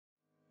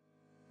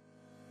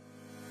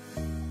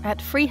At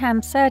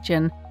Freehand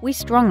Surgeon, we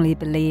strongly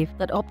believe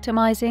that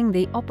optimizing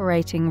the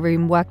operating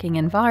room working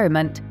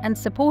environment and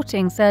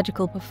supporting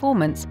surgical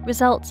performance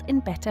results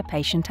in better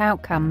patient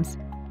outcomes.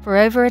 For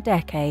over a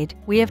decade,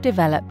 we have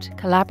developed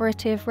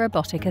collaborative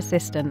robotic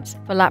assistants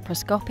for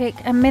laparoscopic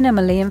and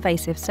minimally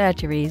invasive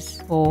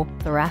surgeries for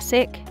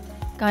thoracic,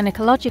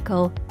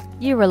 gynaecological,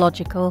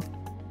 urological,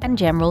 and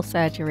general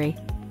surgery.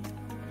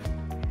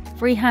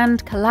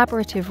 Freehand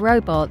collaborative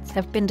robots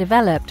have been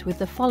developed with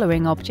the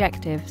following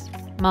objectives: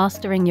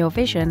 mastering your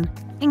vision,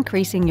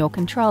 increasing your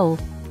control,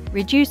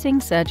 reducing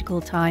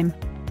surgical time,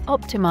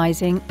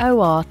 optimizing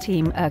OR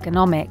team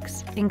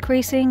ergonomics,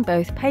 increasing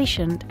both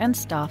patient and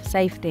staff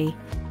safety,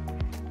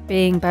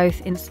 being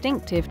both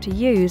instinctive to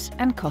use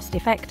and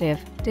cost-effective,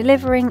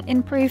 delivering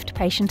improved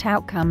patient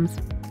outcomes.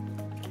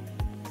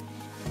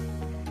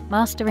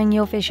 Mastering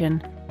your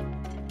vision,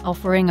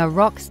 offering a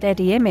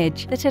rock-steady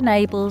image that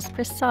enables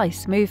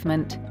precise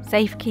movement,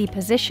 safe key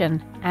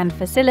position, and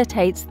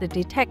facilitates the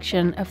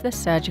detection of the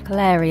surgical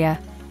area.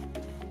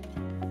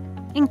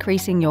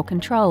 Increasing your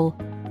control,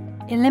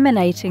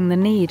 eliminating the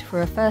need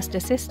for a first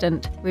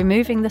assistant,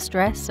 removing the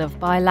stress of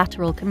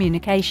bilateral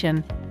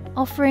communication,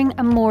 offering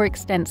a more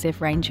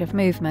extensive range of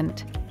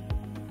movement.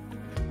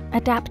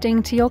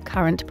 Adapting to your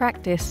current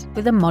practice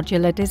with a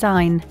modular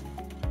design.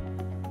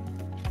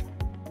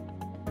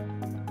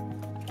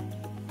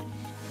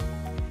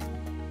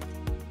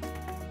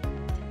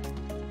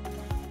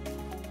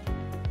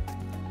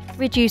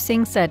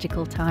 Reducing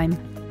surgical time,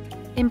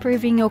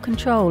 improving your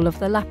control of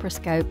the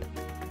laparoscope,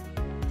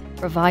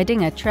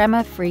 providing a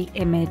tremor-free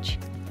image,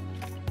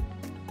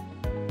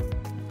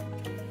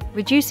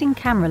 reducing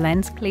camera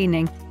lens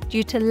cleaning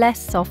due to less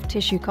soft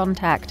tissue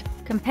contact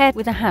compared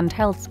with a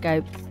handheld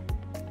scope,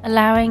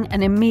 allowing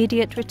an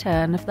immediate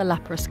return of the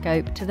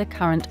laparoscope to the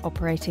current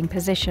operating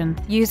position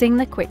using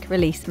the quick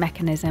release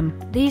mechanism.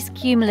 These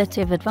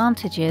cumulative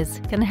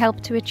advantages can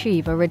help to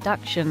achieve a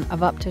reduction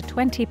of up to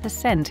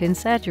 20% in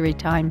surgery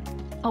time,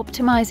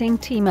 optimizing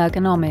team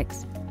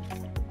ergonomics,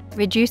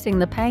 reducing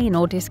the pain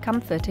or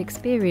discomfort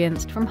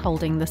experienced from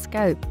holding the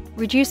scope,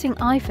 reducing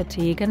eye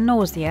fatigue and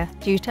nausea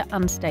due to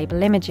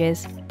unstable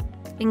images,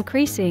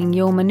 increasing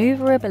your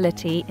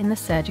maneuverability in the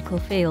surgical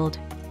field,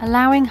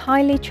 allowing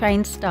highly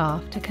trained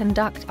staff to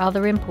conduct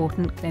other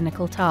important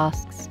clinical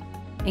tasks,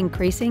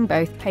 increasing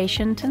both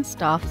patient and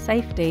staff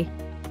safety,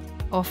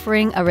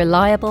 offering a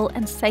reliable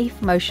and safe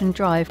motion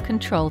drive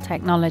control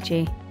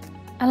technology,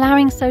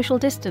 allowing social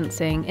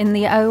distancing in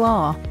the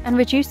OR and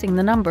reducing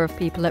the number of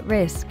people at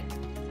risk,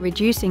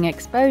 reducing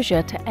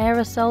exposure to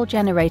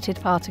aerosol-generated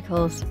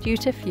particles due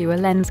to fewer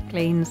lens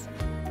cleans.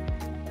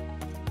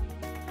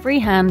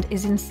 Freehand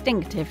is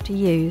instinctive to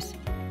use.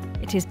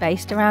 It is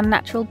based around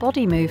natural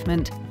body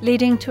movement,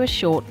 leading to a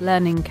short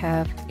learning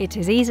curve. It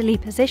is easily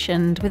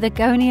positioned with a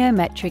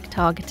goniometric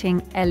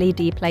targeting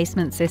LED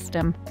placement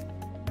system.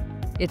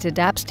 It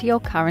adapts to your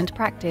current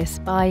practice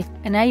by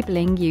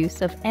enabling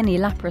use of any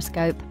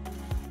laparoscope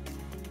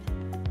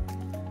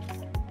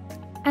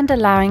and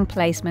allowing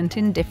placement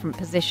in different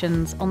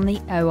positions on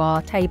the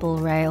OR table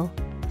rail.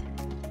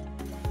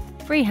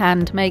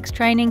 Freehand makes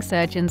training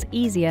surgeons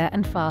easier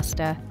and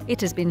faster. It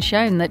has been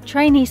shown that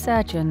trainee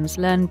surgeons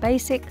learn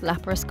basic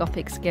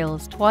laparoscopic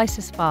skills twice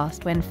as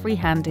fast when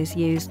freehand is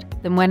used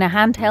than when a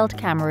handheld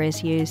camera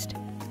is used.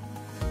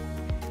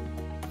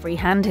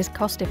 Freehand is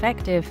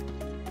cost-effective.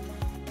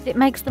 It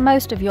makes the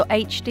most of your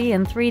HD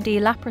and 3D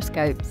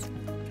laparoscopes.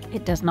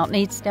 It does not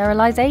need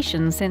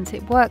sterilization since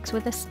it works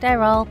with a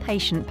sterile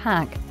patient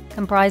pack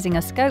comprising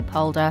a scope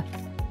holder,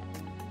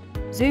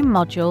 zoom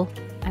module,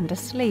 and a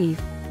sleeve.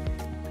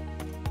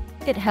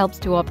 It helps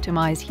to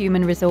optimize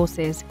human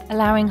resources,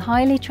 allowing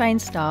highly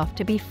trained staff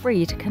to be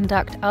free to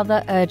conduct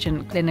other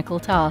urgent clinical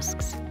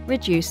tasks,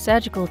 reduce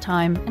surgical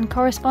time and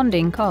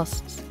corresponding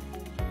costs.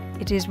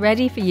 It is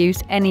ready for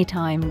use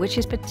anytime, which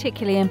is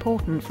particularly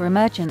important for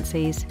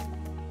emergencies.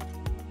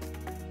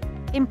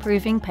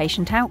 Improving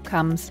patient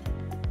outcomes,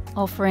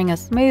 offering a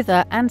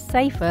smoother and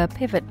safer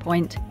pivot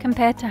point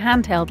compared to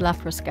handheld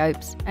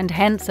laparoscopes, and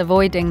hence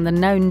avoiding the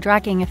known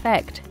dragging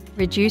effect,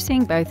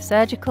 reducing both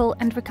surgical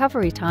and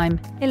recovery time.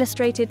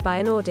 Illustrated by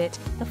an audit,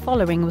 the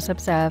following was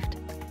observed: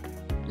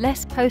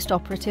 less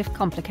post-operative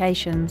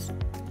complications,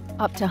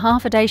 up to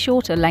half a day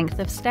shorter length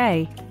of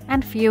stay,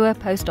 and fewer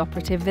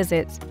post-operative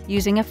visits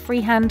using a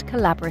freehand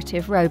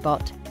collaborative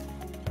robot.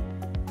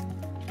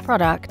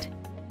 Product: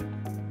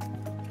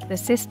 the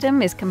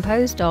system is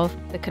composed of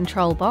the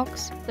control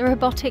box, the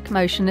robotic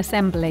motion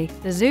assembly,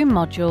 the zoom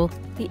module,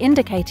 the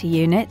indicator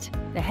unit,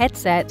 the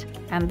headset,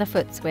 and the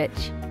foot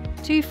switch.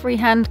 2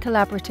 freehand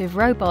collaborative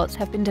robots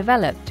have been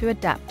developed to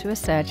adapt to a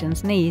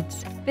surgeon's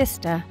needs.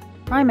 Vista,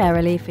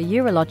 primarily for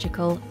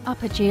urological,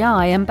 upper GI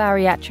and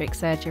bariatric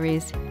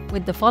surgeries,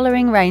 with the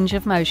following range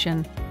of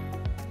motion.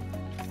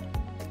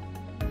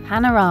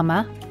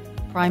 Panorama,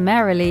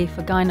 primarily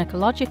for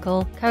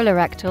gynaecological,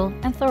 colorectal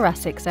and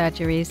thoracic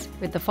surgeries,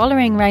 with the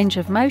following range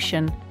of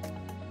motion.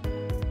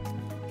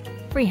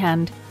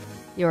 Freehand,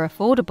 your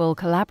affordable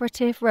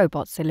collaborative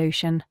robot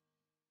solution.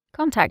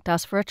 Contact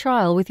us for a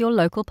trial with your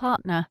local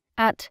partner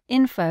at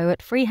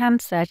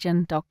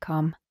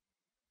info@freehandsurgeon.com.